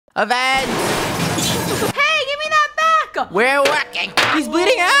Event! Hey, give me that back! We're working. He's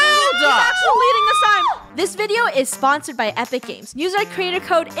bleeding out. He's actually bleeding this time. This video is sponsored by Epic Games. Use our creator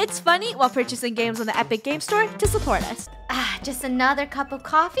code ItsFunneh while purchasing games on the Epic Games Store to support us. Just another cup of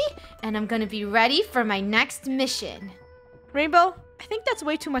coffee, and I'm gonna be ready for my next mission. Rainbow, I think that's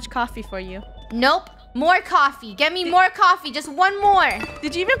way too much coffee for you. Nope, more coffee. Get me more coffee, just one more.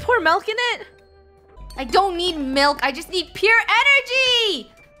 Did you even pour milk in it? I don't need milk, I just need pure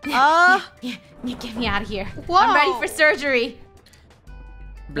energy! Get me out of here. Whoa. I'm ready for surgery.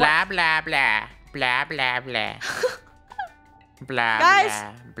 Blah, blah, blah. Blah, blah, blah. Blah, Guys,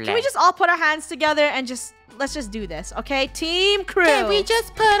 blah, blah. can we just all put our hands together and let's just do this, okay? Team Crew. Can we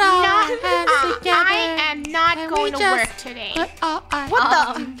just put our hands together? I am not going to work today. Put our What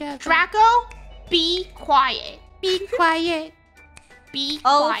hands together. Draco, be quiet. Be quiet. Be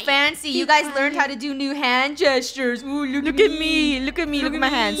Oh, quiet. fancy. You guys learned how to do new hand gestures. Ooh, look at me. Look at me. Look at at my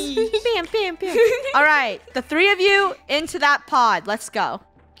me. hands. Bam, bam, bam. All right, the three of you into that pod. Let's go.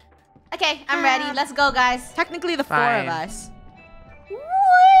 Okay, I'm ready. Let's go, guys. Technically, the Fine. 4 of us.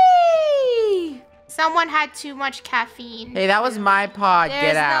 Whee! Someone had too much caffeine. Hey, that was my pod.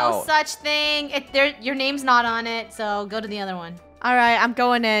 There's Get no out. such thing. Your name's not on it, so go to the other one. All right, I'm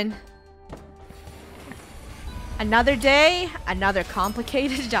going in. Another day, another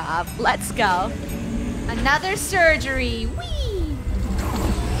complicated job. Let's go. Another surgery. Whee!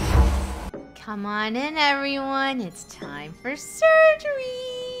 Come on in, everyone. It's time for surgery.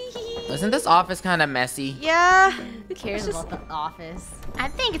 Isn't this office kind of messy? Yeah. Who cares about the office? I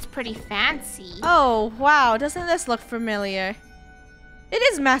think it's pretty fancy. Oh, wow. Doesn't this look familiar? It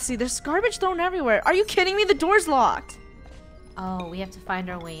is messy. There's garbage thrown everywhere. Are you kidding me? The door's locked. Oh, we have to find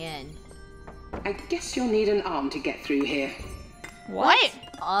our way in. I guess you'll need an arm to get through here. What?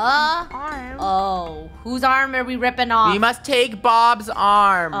 Arm? Oh, whose arm are we ripping off? We must take Bob's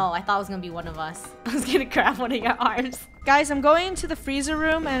arm. Oh, I thought it was gonna be one of us. I was gonna grab one of your arms. Guys, I'm going into the freezer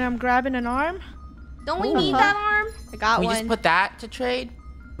room and I'm grabbing an arm. Don't we Ooh. need that arm? I got Can we one. just put that to trade?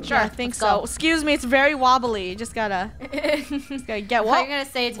 Sure, I think let's so. go. Excuse me, it's very wobbly. You just gotta get I thought what? you were gonna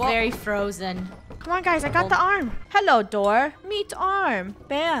say it's very frozen. Come on, guys, I got the arm. Hello, door. Meet arm.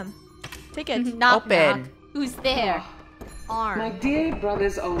 Bam. Take it. Knock, Open. knock. Who's there? My Arm. dear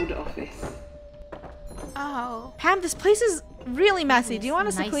brother's old office. Oh. Pam, this place is really messy. Do you want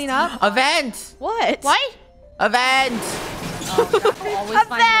us to Nice clean up? Event. What? What? Event. Oh, Draco always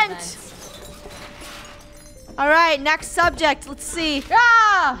finds Event! events. All right, next subject. Let's see.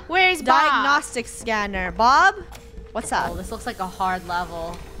 Ah! Where's Bob? Diagnostic scanner. Bob, what's Oh, up? this looks like a hard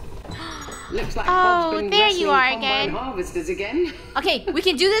level. Looks like Oh, Bob's been there you wrestling are combine again. harvesters again. Okay, we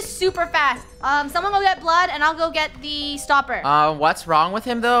can do this super fast. Someone go get blood, and I'll go get the stopper. What's wrong with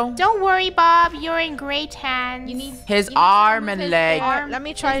him though? Don't worry, Bob. You're in great hands. You need His you need to arm remove and his leg. arm, Let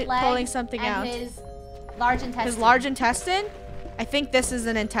me try his leg, pulling something and out. His large intestine. His large intestine? I think this is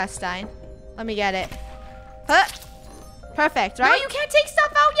an intestine. Let me get it. Huh? Perfect, No, right? you can't take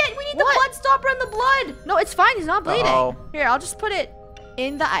stuff out yet. We need the What? blood stopper and the blood. No, it's fine. He's not bleeding. Uh-oh. Here, I'll just put it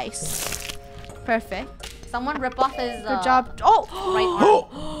in the ice. Perfect. Someone rip off his. Good job. Oh! Right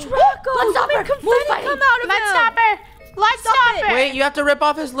arm. Draco! Blood stopper. Let confetti Move, buddy. come out of Let's him. stop her. Let's stop her. Wait, you have to rip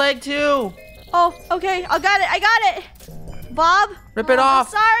off his leg too. Oh, okay. I got it. I got it. Bob? Rip it I'm off.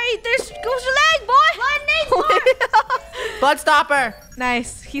 sorry. There's goes your leg, boy. Blood needs more. Blood stopper.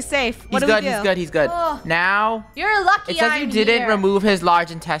 Nice. He's safe. What He's do good. we do? He's good. He's good. Oh. Now You're lucky. it says I'm you didn't here. remove his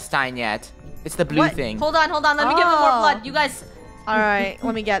large intestine yet. It's the blue What? thing. Hold on. Let me give him more Oh. blood. You guys. All right.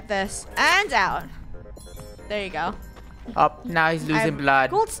 Let me get this. And out. There you go. Oh, now he's losing blood.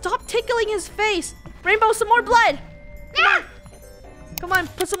 Gold, stop tickling his face. Rainbow, some more blood. Come on,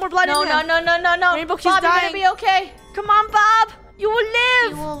 put some more blood No, in no, him. no, no, no, no. Rainbow, he's Bob, you're dying. gonna be okay. Come on, Bob. You will You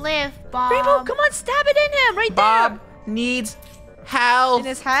live. will live, Bob. Rainbow, come on, stab it in him right Bob needs there. help. In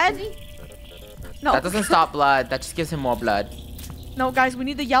his head? No. That doesn't stop blood. That just gives him more blood. No, guys, we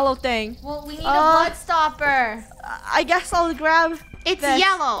need the yellow thing. Well, we need a blood stopper. I guess I'll grab It's this.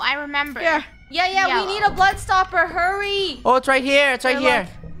 yellow. I remember. Here. Yeah, Yellow. we need a blood stopper. Hurry. Oh, it's right here. It's right Here, here.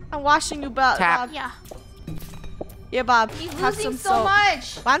 look. I'm washing you, Bob. Tap. Yeah. Yeah, Bob. He's Have losing some so soap.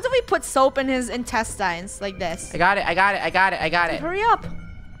 much. Why don't we put soap in his intestines like this? I got it. I got it. I got it. I got it. Hurry up.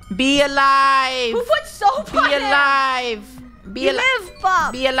 Be alive. Who put soap Be on him? alive. Be You alive. live,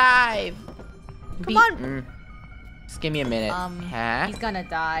 Bob. Be alive. Come on. Just give me a minute. Huh? He's gonna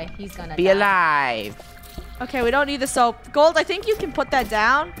die. He's gonna Be die. alive. Okay, we don't need the soap. Gold, I think you can put that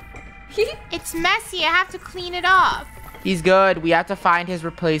down. It's messy. I have to clean it up. He's good. We have to find his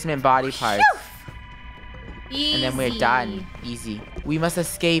replacement body parts. Easy. And then we're done. Easy. We must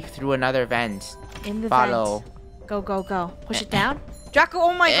escape through another vent. In the Follow. vent. Go, go, go. Push it down. Draco,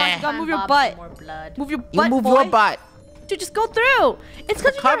 oh my god, you gotta move your Bob, butt. some more blood. Move your You butt, move boy. your butt. Dude, just go through. It's because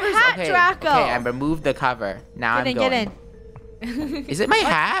of your Covers. hat, Okay. Draco. Okay, I removed the cover. Now Get I'm in, going. get in. Is it my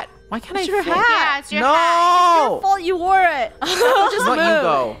hat? Why can't It's I your fit? hat. Yeah, it's your No. hat. Your fault you wore it. Draco, just No, move. you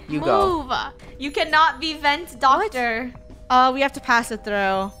go. You go. Move. You cannot be vent doctor. We have to pass it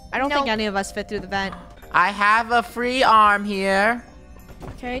through. I don't think Nope. any of us fit through the vent. I have a free arm here.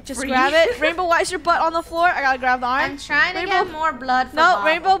 Okay, just Free. grab it. Rainbow, why is your butt on the floor? I gotta grab the arm. I'm trying to Rainbow. get more blood for No, Bob,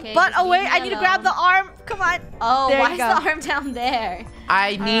 Rainbow, okay? butt Just leave away. me I need to grab the alone. arm. Come on. Oh, There why you is go. the arm down there?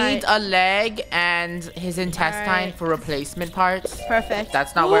 I need Alright. a leg and his intestine Alright. for replacement parts. Perfect.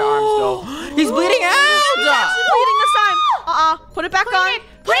 That's not where arms go. He's bleeding out! He's actually bleeding this time. Put it back on. Clean it.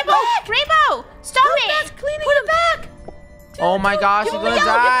 Rainbow! Rainbow! Stop it! Cleaning Put it back. Oh my gosh, he's Give gonna me the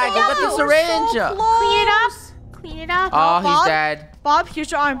yellow, die. give me Go the get the yellow. syringe. We're so Clean it up. close. Clean it up. Oh, he's Bob? dead. Bob, here's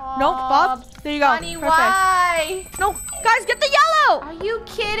your arm. Nope, Bob. There you go. Honey, Perfect. why? No, guys, get the yellow. Are you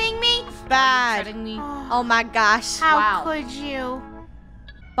kidding me? Bad. Kidding me? Oh my gosh. How Wow. could you?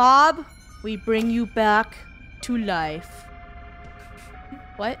 Bob, we bring you back to life.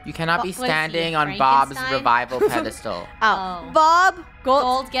 What? You cannot be What was he, standing on Bob's Frankenstein? revival pedestal. Out. Oh. Bob,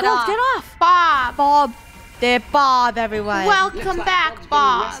 Gold, get Gold, off. get off. Bob. Bob. They're Bob, everyone. Welcome Looks like back, Bob's been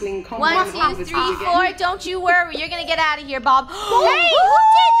Bob. wrestling combat 1, with 2, Bob's 3, again. 4. Don't you worry. You're gonna get out of here, Bob. Hey, who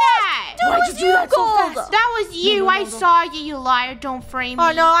did that? Dude, it was you, Gold. That was you. I saw you, you liar. Don't frame me.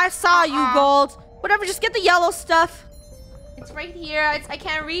 Oh no, I saw you, Gold. Whatever, just get the yellow stuff. It's right here. I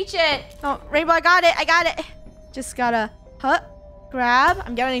can't reach it. Oh, Rainbow, I got it. I got it. Just gotta grab.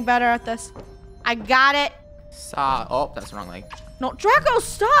 I'm getting better at this. I got it. Oh, that's the wrong leg. No, Draco,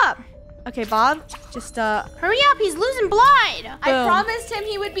 stop. Okay, Bob, just Hurry up. He's losing blood. I Boom. promised him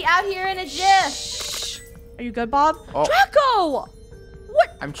he would be out here in a jiff. Are you good, Bob? Oh. Draco!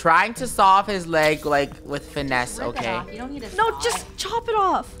 What? I'm trying to saw off his leg like with finesse, Rip it okay? off. You don't need to No, saw just it. chop it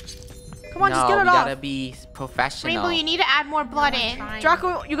off. Come on, no, just get it we off. gotta be professional. Rainbow, you need to add more blood in. Trying.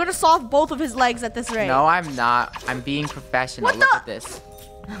 Draco, you're gonna saw off both of his legs at this rate. No, I'm not. I'm being professional. What Look the- at this.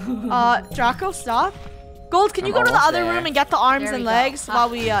 Draco, stop. Gold, can you I'm go to the almost other there. room and get the arms There and we go. legs while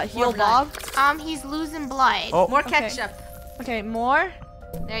we heal blood. Bob? He's losing blood. Oh, More Okay. ketchup. Okay, more.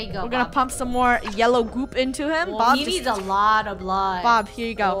 There you go. We're gonna Bob. pump some more yellow goop into him. Well, Bob, he just- needs a lot of blood. Bob, here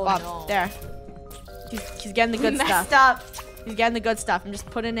you go. Oh, Bob, no. there. He's getting the good messed stuff. up. He's getting the good stuff. I'm just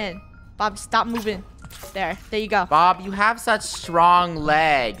putting in. Bob, stop moving. There you go. Bob, you have such strong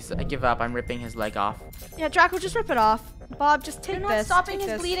legs. I give up. I'm ripping his leg off. Yeah, Draco, just rip it off. Bob, just take You're this. not stopping take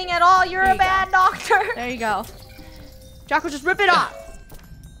his this. bleeding at all. You're There a you go. bad doctor. There you go. Draco, just rip it off.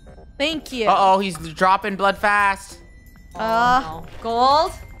 Thank you. Uh-oh, he's dropping blood fast. No.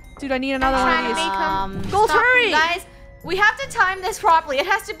 Gold. Dude, I need another trying one to of make these. him Gold, stop, hurry. guys. We have to time this properly. It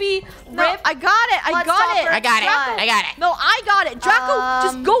has to be No, rip. I got it. I blood got it. stopper. I got it. Blood. I got it. No, I got it. Draco,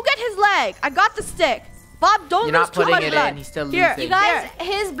 just go get his leg. I got the stick. Bob, don't You're lose not too putting much it blood. in. He's still Here, losing. You guys,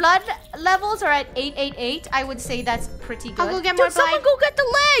 his blood levels are at 888. I would say that's pretty good. I'll go get more Dude, someone blood. go get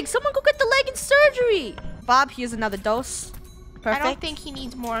the leg. Someone go get the leg in surgery. Bob, here's another dose. Perfect. I don't think he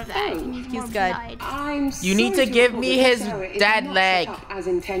needs more of that. He needs He's more good. blood. I'm You need sorry to give report me that his this error is dead not leg. set up As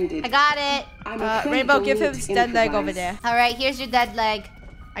intended. I got it. I'm afraid Rainbow, you'll give him need his to dead leg improvise. over there. All right, here's your dead leg.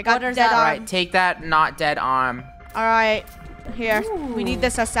 I got Orders dead up. arm. All right, take that not dead arm. All right, here. We need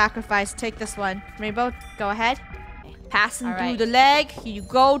this as sacrifice. Take this one. Rainbow, go ahead. Passing All through right. the leg. Here you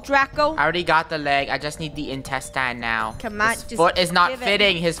go, Draco. I already got the leg. I just need the intestine now. Come on, His just foot is not give it.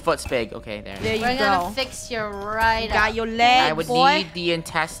 fitting. His foot's big. Okay, there. There you We're go. gonna fix you right Got up. your leg, I would boy. need the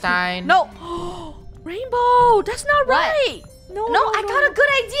intestine. No. Rainbow, that's not What? right. No, No, I got a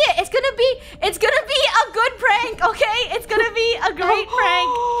good idea. It's gonna be a good prank, okay? It's gonna be a great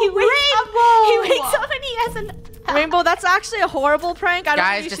prank. He wakes up and he has an. Rainbow, that's actually a horrible prank. I don't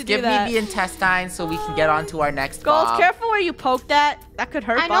Guys, think you just should give do that. me the intestine so we can get on to our next Gold, Bob. careful where you poke that. That could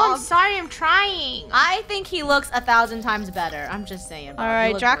hurt I know. Bob. I'm sorry. I'm trying. I think he looks 1,000 times better. I'm just saying. Bob. All You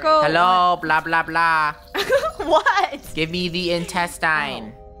right, look Draco. Hello, blah, blah, blah. great. What? Give me the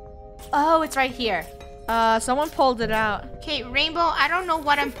intestine. Oh, it's right here. Someone pulled it out. Okay, Rainbow. I don't know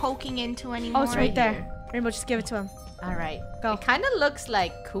what I'm poking into anymore. Oh, it's right there. Rainbow, just give it to him. All right. Go. It kind of looks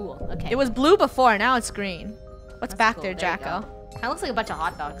like cool. Okay. It was blue before, now it's green. What's That's back cool. there, There you Draco? Kind of looks like a bunch of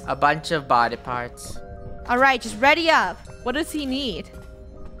hot dogs. A bunch of body parts. All right, just ready up. What does he need?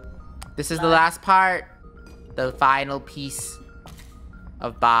 This is the last part. The final piece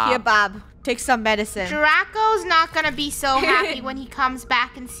of Bob. Here, Bob. Take some medicine. Draco's not gonna be so happy when he comes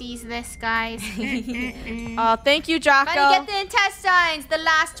back and sees this, guys. Thank you, Draco. Gotta get the intestines, the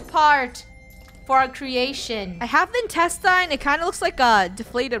last part for our creation. I have the intestine. It kind of looks like a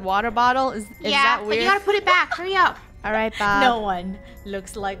deflated water bottle. Is yeah, that but weird? you gotta put it back. Hurry up. All right, Bob. No one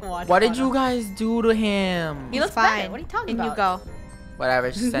looks like water. What did you guys do to him? He looks fine. better. What are you talking And about? you go.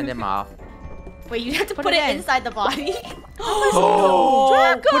 Whatever, just send him off. Wait, you have to Put put it it in. inside the body. Oh,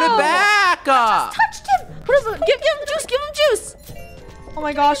 Draco! put it back! Touched him. Give him juice. Give him juice. Oh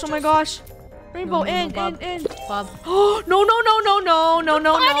my gosh. Oh my gosh. Rainbow, in. Bob. Bob. Oh, no.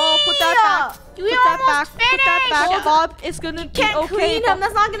 Put that back. We Put that almost back. Put that back, finished. Bob. It's gonna be Can't okay. clean him.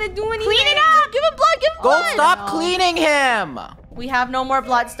 That's not gonna do anything. Clean it up. Give him blood. Give him Gold, blood. stop cleaning him! We have no more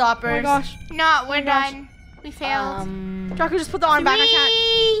blood Oh my stoppers. gosh. No, we're gosh. done. We failed. Draco, just put the arm back. I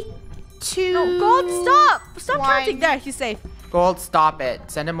can't. 3, 2. No, Gold, stop. Stop one. counting. There, he's safe. Gold, stop it.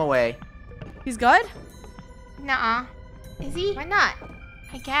 Send him away. He's good? Nuh-uh. Is he? Why not?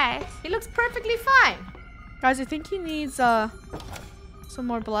 I guess. He looks perfectly fine. Guys, I think he needs some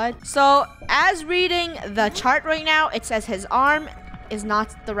more blood. So, as reading the chart right now, it says his arm is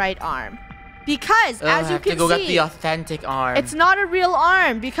not the right arm. Because, Ugh, as I you have to can go get see, the authentic arm. it's not a real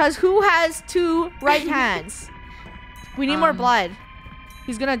arm. Because who has 2 right hands? We need more blood.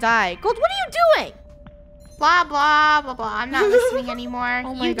 He's gonna die. Gold, what are you doing? Blah, blah, blah, blah. I'm not listening anymore.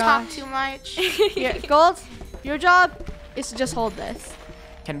 Oh my you talk gosh. too much. Here, Gold, your job is to just hold this.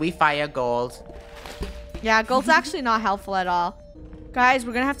 Can we fire Gold? Yeah, Gold's actually not helpful at all. Guys,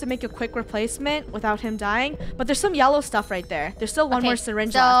 we're gonna have to make a quick replacement without him dying. But there's some yellow stuff right there. There's still one more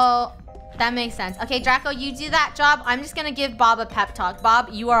syringe left. So that makes sense. Okay, Draco, you do that job. I'm just gonna give Bob a pep talk. Bob,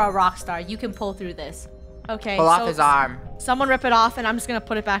 you are a rock star. You can pull through this. Okay, Pull off so his arm. someone rip it off and I'm just gonna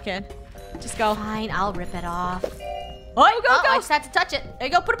put it back in. Just go. Fine, I'll rip it off. Go, go, Oh, go. I just had to touch it. There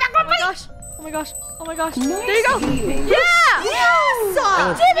you go. Put it back on Oh my me. gosh. Oh my gosh. Oh my gosh. Nice There you go. healing. Yeah! Yes!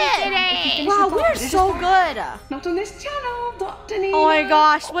 Oh. Did Did it! it. Wow, we're so good. Not on this channel, Dr. Nina. Oh my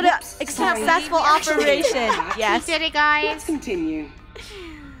gosh. What a Oops, sorry. successful operation. We Yes. did it, Let's guys. continue.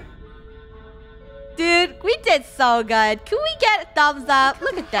 Dude, we did so good. Can we get a thumbs up?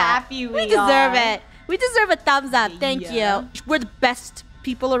 Look at that. Happy we we deserve are. it. We deserve a thumbs up. Thank Yeah. you. We're the best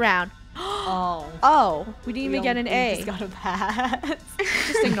people around. Oh. Oh, we didn't even get an A. Just got a pass.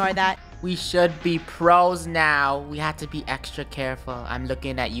 Just ignore that. We should be pros now. We have to be extra careful. I'm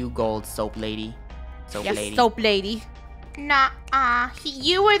looking at you, Gold Soap Lady. Soap Yes, Lady. soap lady. Nuh-uh.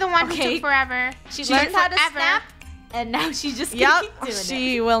 You were the one who Okay. took forever. She Took learned how to forever. snap, and now she's just gonna Yep, keep doing it.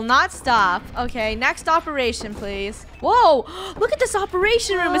 she will not stop. Okay, next operation, please. Whoa, look at this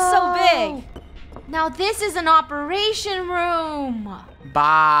operation room. It's so big. Now this is an operation room.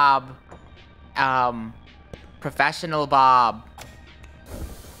 Bob. Professional Bob.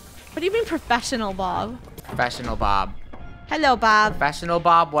 What do you mean professional, Bob? Professional Bob. Hello, Bob. Professional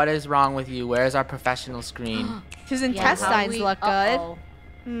Bob, what is wrong with you? Where's our professional screen? His Yeah, intestines how we- look good.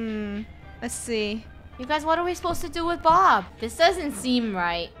 Uh-oh. Let's see. You guys, what are we supposed to do with Bob? This doesn't seem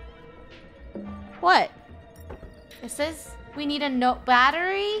right. What? It says we need a note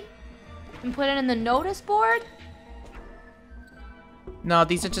battery and put it in the notice board. No,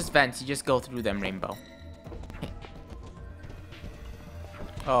 these are just vents. You just go through them, Rainbow.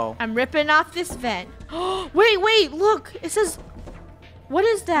 Oh. I'm ripping off this vent. Wait, look. It says, what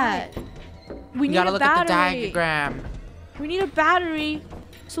is that? We You need gotta a look at the battery. diagram. We need a battery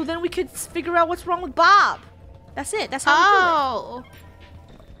so then we could figure out what's wrong with Bob. That's it. That's how we do Oh. it.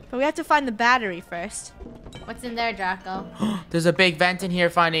 But we have to find the battery first. What's in there, Draco? There's a big vent in here,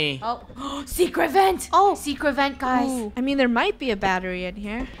 Funny. Oh, secret vent. Oh, secret vent, guys. Ooh. I mean, there might be a battery in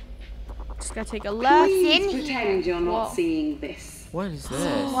here. Just gotta take a left. Please in pretend you're not Whoa. seeing this. What is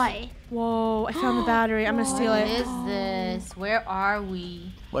this? What? Whoa, I found the battery. I'm gonna steal What it. is this? Where are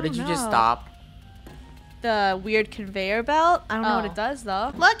we? What did you just no. stop? The weird conveyor belt. I don't know what Oh. it does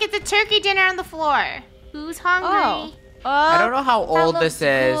though. Look, it's a turkey dinner on the floor. Who's hungry? I don't know how That old looks this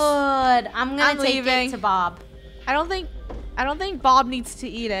is. Good. I'm gonna I'm take leaving. it to Bob. I don't think Bob needs to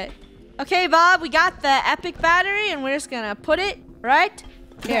eat it. Okay, Bob, we got the epic battery and we're just gonna put it right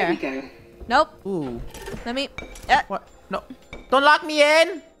There we here. go. Nope. Ooh. Let me. What? No. Don't lock me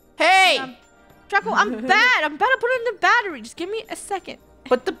in. Hey! Draco, I'm bad. I'm bad at putting in the battery. Just give me a second.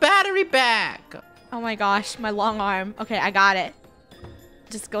 Put the battery back. Oh my gosh, my long arm. Okay, I got it.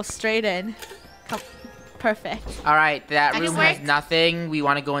 Just go straight in. Come. Perfect. All right, that That room worked. has nothing. We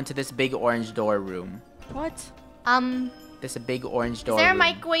want to go into this big orange door room. What? This a big orange Is door there a room.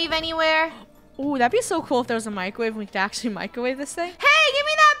 microwave anywhere? Ooh, that'd be so cool if there was a microwave and we could actually microwave this thing. Hey, give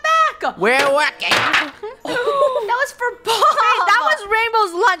me that back! We're working. That was for Bob. That was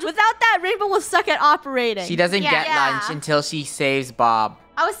Rainbow's lunch. Without that, Rainbow will suck at operating. She doesn't get Yeah. lunch until she saves Bob.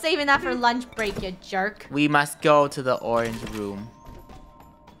 I was saving that for lunch break, you jerk. We must go to the orange room.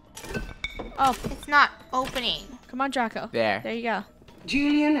 Oh, It's not opening. come on, Draco. There. There you go.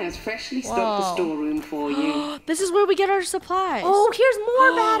 Julian has freshly stocked the Whoa. storeroom for you. This is where we get our supplies. Oh, here's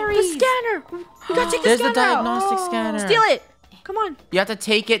more batteries. The scanner. You gotta take the There's scanner the out. diagnostic scanner. Steal it. Come on. You have to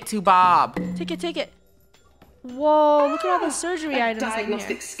take it to Bob. Take it. Whoa, look at all the surgery A items in here.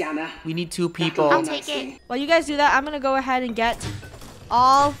 diagnostic scanner. We need 2 That'll people. do I'll take nicely. it. While you guys do that, I'm gonna go ahead and get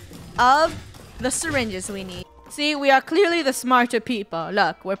all of the syringes we need. See, we are clearly the smarter people.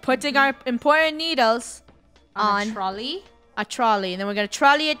 Look, we're putting our important needles On on a trolley. a trolley, and then we're gonna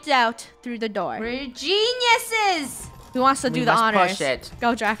trolley it out through the door. We're geniuses. Who wants to We do the must honors? push it.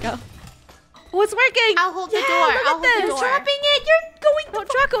 Go, Draco. Oh, it's working. I'll hold the Yeah, door. Look I'll at this. hold the door. Dropping it. You're going.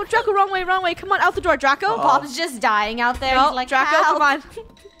 No, Draco, wrong way. Come on, out the door, Draco. Uh-oh. Bob's just dying out there. No, He's like, Draco, "Help." come on.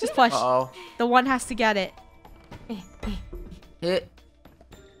 Just push. Uh-oh. The one has to get it.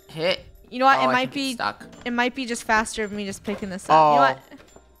 Hit. You know what? Oh, it I might think it's be. stuck. It might be just faster of me just picking this up. You know what?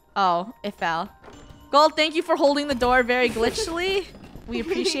 Oh, it fell. Gold, thank you for holding the door very glitchily. We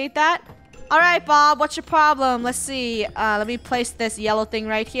appreciate that. All right, Bob, what's your problem? Let's see. Let me place this yellow thing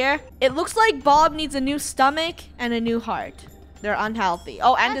right here. It looks like Bob needs a new stomach and a new heart. They're unhealthy.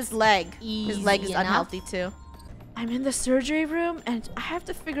 Oh, and his leg. His leg is easy enough. unhealthy too. I'm in the surgery room and I have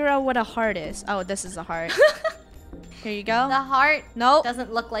to figure out what a heart is. Oh, this is a heart. Here you go. The heart Nope.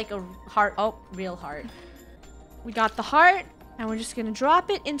 doesn't look like a heart. Oh, real heart. We got the heart, and we're just gonna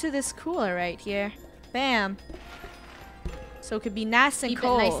drop it into this cooler right here. Bam. So it could be nice and Keep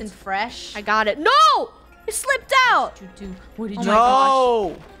cold. it nice and fresh. I got it. No! It slipped out! What did Oh you my do?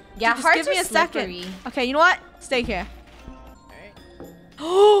 No! Yeah, Just hearts give me are a second. slippery. Okay, you know what? Stay here.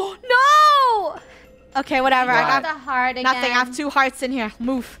 Oh, no! Okay, whatever. I What? got The heart again. nothing. I have 2 hearts in here.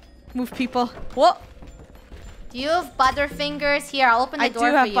 Move, people. Whoa! Do you have butterfingers? Here, I'll open the I do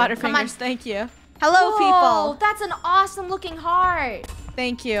door have for you. Come on. butterfingers. Thank you. Hello, Whoa, people. that's an awesome looking heart.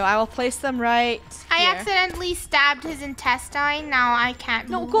 Thank you. I will place them right I here. accidentally stabbed his intestine. Now I can't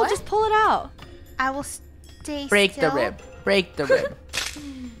No, move. go just pull it out. I will stay Break still. the rib. Break the rib.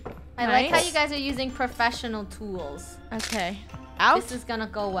 I like how Nice. you guys are using professional tools. Okay. Out. This is gonna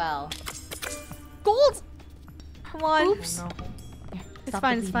go well. Gold. Come on. Oops. Oh, no. Here, It's stop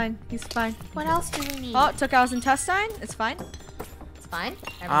fine. the It's bleeding. fine. He's fine. What else do we need? Oh, it took out his intestine. It's fine. It's fine.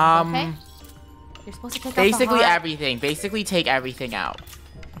 Everything's okay. You're supposed to take out the Basically heart. everything. Basically take everything out.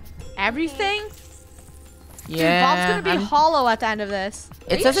 Everything. Yeah. Dude, Bob's gonna be I'm- hollow at the end of this.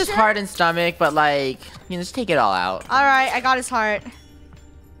 It you says his sure? heart and stomach, but like, you know, just take it all out. All right, I got his heart.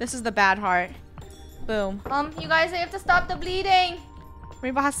 This is the bad heart. Boom. You guys have to stop the bleeding.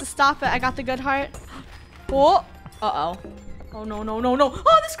 Rainbow has to stop it. I got the good heart. Whoa. Uh-oh. Oh, no.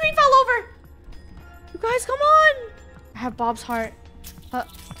 Oh, the screen fell over. You guys, come on. I have Bob's heart.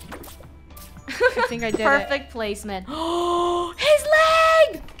 I think I did Perfect placement. it. His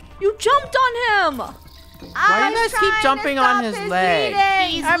leg! You jumped on him. Why do you guys keep jumping on his leg?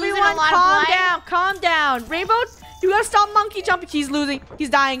 He's losing Everyone, a lot calm of blood. down. Calm down. Rainbow, you gotta stop monkey jumping. He's losing. He's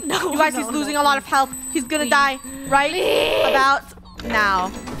dying. You guys, he's losing a lot of health. He's gonna die right about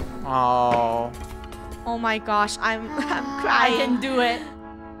now. Oh. Oh my gosh, I'm I crying. can do it.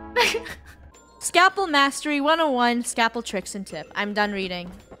 Scalpel Mastery 101, Scalpel Tricks and Tip. I'm done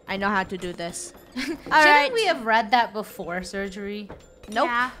reading. I know how to do this. All Shouldn't right. we have read that before surgery? Nope.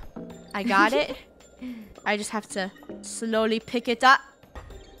 Yeah. I got it. I just have to slowly pick it up.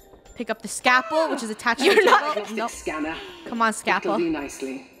 Pick up the scalpel, which is attached to the table. Diagnostic Nope. scanner. Come on, That'll scalpel. do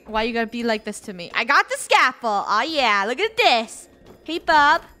nicely. Why you gotta be like this to me? I got the scalpel. Oh yeah, look at this. Hey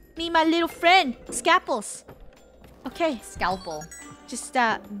Bob, me and my little friend, Scalpels. Okay, Scalpel. just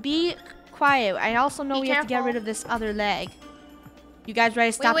be quiet. I also know Be we have to get careful. rid of this other leg. You guys ready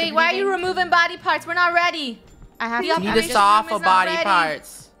to stop the Wait, why are you bleeding? removing body parts? We're not ready. I have You to. need I'm to just, saw room for is not body ready.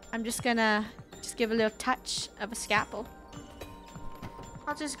 parts. I'm just gonna give a little touch of a scalpel.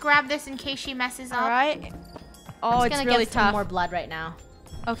 I'll just grab this in case she messes up. All right. Oh, it's gonna really get some tough. more blood right now.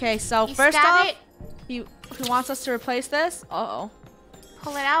 Okay, so You first stab off, it, he wants us to replace this. Uh-oh.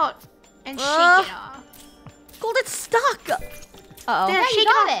 pull it out, and shake Ugh. it off. Gold, it's stuck. Uh-oh. There, Yeah, shake you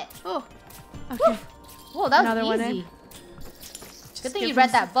got it. Oh, Okay. Whoa, that Another was one in. easy. Just Good thing give you read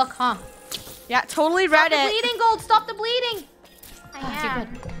him that book, huh? Yeah, totally Stop read the it. bleeding, Gold. Stop the bleeding. I Okay,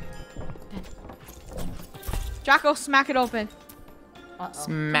 am. good. Draco, smack it open. Uh-oh.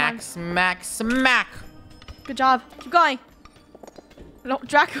 Smack, smack, smack. Good job. Keep going. No,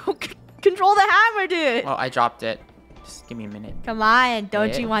 Draco, control the hammer, dude. Oh, I dropped it. Just give me a minute. Come on, don't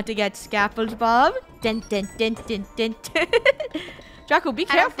Yeah. you want to get scalpeled, Bob? Dun, dun, dun, dun, dun, dun. Draco, be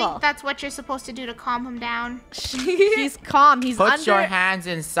I don't careful. think that's what you're supposed to do to calm him down. He's calm. He's Put under. your hands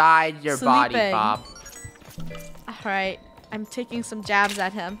inside your body, sleeping. Bob. All right, I'm taking some jabs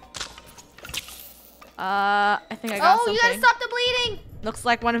at him. I think I got Oh, something. you gotta stop the bleeding. Looks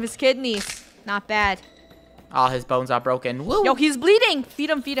like one of his kidneys. Not bad. All his bones are broken. Woo! Yo, he's bleeding. Feed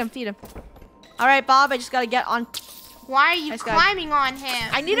him, feed him, feed him. All right, Bob, I just gotta get on. Why are you Nice guy. climbing on him?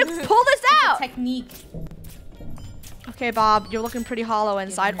 I need to pull this out. Technique. Okay, Bob, you're looking pretty hollow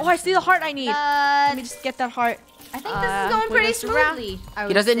inside. Oh, I see the heart I need. Let me just get that heart. I think this is going move pretty this around. smoothly. I He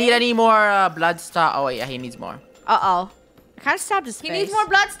would doesn't say. need any more blood stuff. Oh, wait, yeah, he needs more. Uh-oh. I kind of stabbed his He face. needs more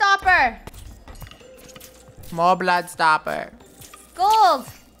blood stopper. More blood stopper. Gold.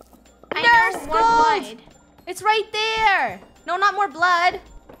 I Nurse know, more gold. blood. It's right there. No, not more blood.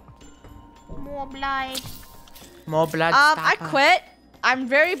 More blood. More blood stopper. I quit. I'm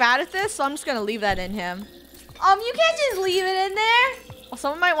very bad at this, so I'm just gonna leave that in him. You can't just leave it in there. Well,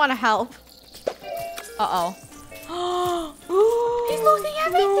 someone might want to help. Uh-oh. He's losing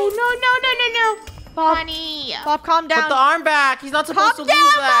everything. No. Bob, Honey. Bob, calm down. Put the arm back. He's not supposed Calm to down,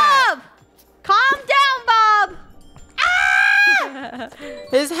 lose that. Bob! Calm down, Bob!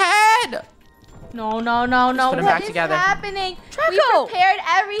 His head. No. put 'em What back is together. happening? We Draco! prepared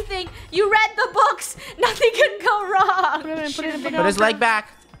everything. You read the books. Nothing can go wrong. Put it in. Put his leg back.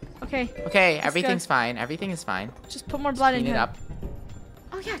 Okay, Okay, everything's fine. Everything is fine. just put more blood in Clean it him. up.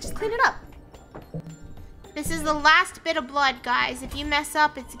 Oh yeah, just clean it up. This is the last bit of blood, guys. If you mess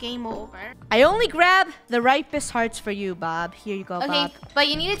up, it's game over. I only grab the ripest hearts for you, Bob. Here you go, Okay, Bob. but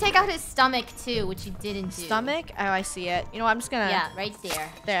you need to take out his stomach too, which you didn't do. Stomach? Oh, I see it. You know what? I'm just gonna... Yeah, right there.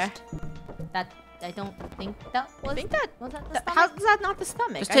 There. That I don't think that was. I think that... was that the that- stomach. How's that not the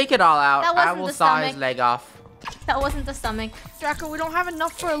stomach? Just take it all out. That I wasn't will the saw his stomach. leg off. That wasn't the stomach. Draco, we don't have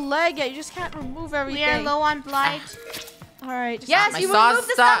enough for a leg yet. You just can't remove everything. We are low on blood. All right. Just Yes, my you saw's removed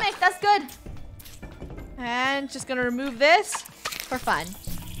the stuck. stomach. That's good. And just gonna remove this for fun.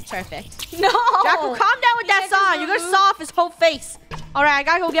 Perfect. No. Draco, calm down with You that can't saw. just You're gonna remove- saw off his whole face. All right, I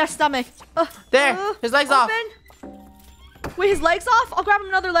gotta go get a stomach. There, his leg's off. Wait, his leg's off? I'll grab him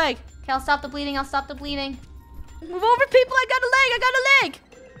another leg. Okay, I'll stop the bleeding. I'll stop the bleeding. Move over, people. I got a leg.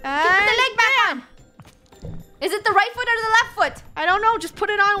 Put the leg back on. Is it the right foot or the left foot? I don't know. Just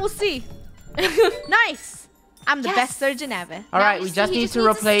put it on and we'll see. Nice. I'm the Yes. best surgeon ever. All Now right, we we see just he need just to needs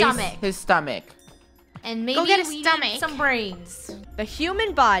a replace stomach. his stomach. And maybe get a we stomach. need some brains. The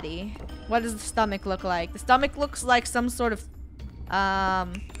human body. What does the stomach look like? The stomach looks like some sort of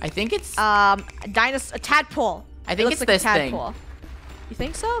I think it's. a tadpole. I It think looks it's like this a thing. tadpole. You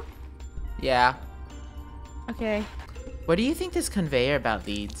think so? Yeah. Okay. Where do you think this conveyor belt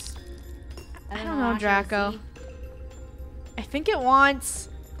leads? I don't know, Draco. I think it wants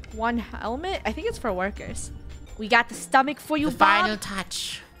one helmet. I think it's for workers. We got the stomach for you, The Bob. final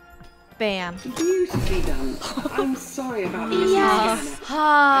touch. Bam. Beautifully done. I'm sorry about this, Yes. Miss Hannah.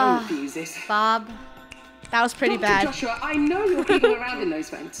 I refuse it. Bob. That was pretty Dr. bad. Joshua, I know you're people around in those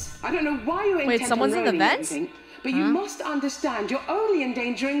vents. I don't know why you're intent someone's on in the ruining vents? everything, but you must understand you're only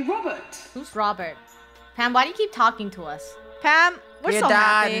endangering Robert. Who's Robert? Pam, why do you keep talking to us? Pam, we're so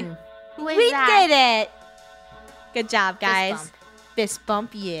happy. done. Who is We that? did it. Good job, Fist guys. bump. Fist bump,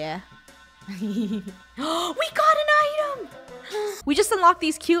 yeah. We got an item! We just unlocked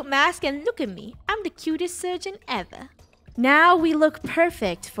these cute masks and look at me. I'm the cutest surgeon ever. Now we look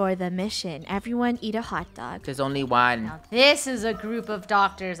perfect for the mission. Everyone eat a hot dog. There's only one. Now this is a group of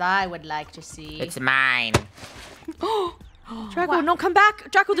doctors I would like to see. It's mine. Draco, no, come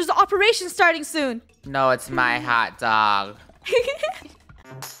back. Draco, there's an operation starting soon. No, it's my hot dog.